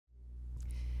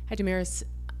Hi, Damiris.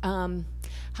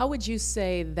 How would you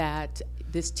say that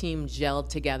this team gelled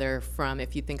together from,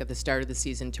 if you think of the start of the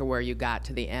season to where you got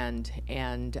to the end?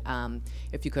 And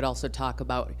if you could also talk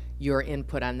about your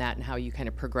input on that and how you kind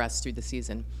of progressed through the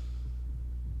season.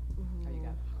 How you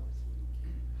got? How do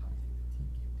you think the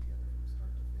team came together from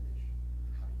start to finish?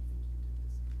 How do you think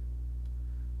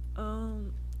you did this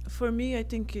season? For me, I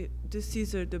think this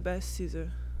season the best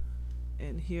season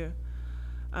in here.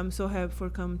 I'm so happy for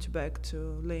coming back to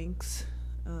Lynx.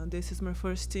 This is my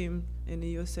first team in the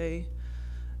USA.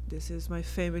 This is my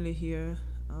family here.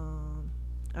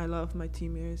 I love my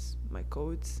teammates, my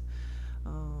coach.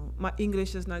 My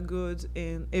English is not good,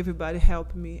 and everybody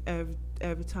helped me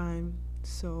every time.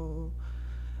 So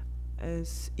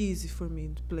it's easy for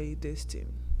me to play this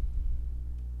team.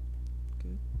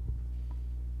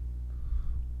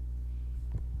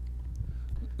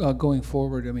 Going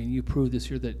forward, I mean, you proved this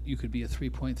year that you could be a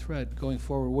three-point threat. Going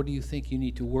forward, what do you think you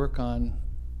need to work on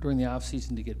during the off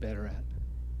season to get better at?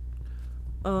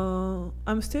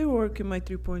 I'm still working my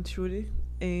three-point shooting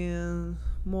and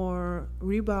more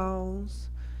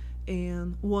rebounds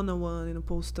and one-on-one in a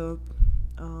post-up.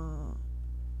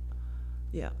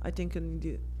 Yeah, I think I need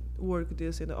to work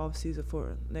this in the off season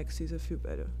for next season feel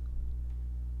better.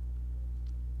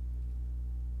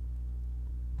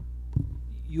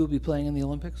 You will be playing in the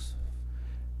Olympics?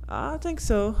 I think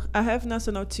so. I have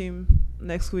national team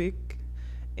next week,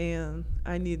 and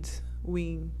I need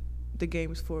win the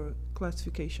games for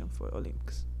classification for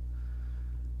Olympics.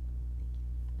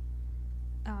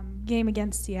 Game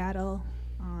against Seattle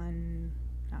on,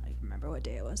 I don't even remember what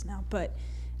day it was now, but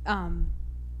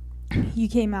you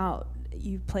came out,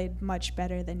 you played much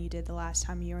better than you did the last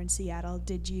time you were in Seattle.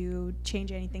 Did you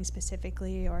change anything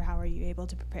specifically, or how are you able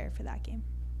to prepare for that game?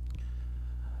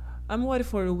 I'm ready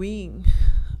for a win.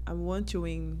 I want to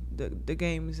win the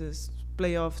games.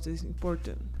 Playoffs is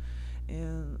important,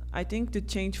 and I think the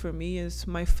change for me is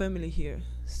my family here.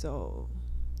 So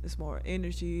it's more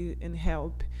energy and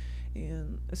help,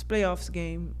 and it's playoffs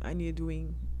game. I need to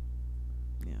win.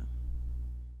 Yeah.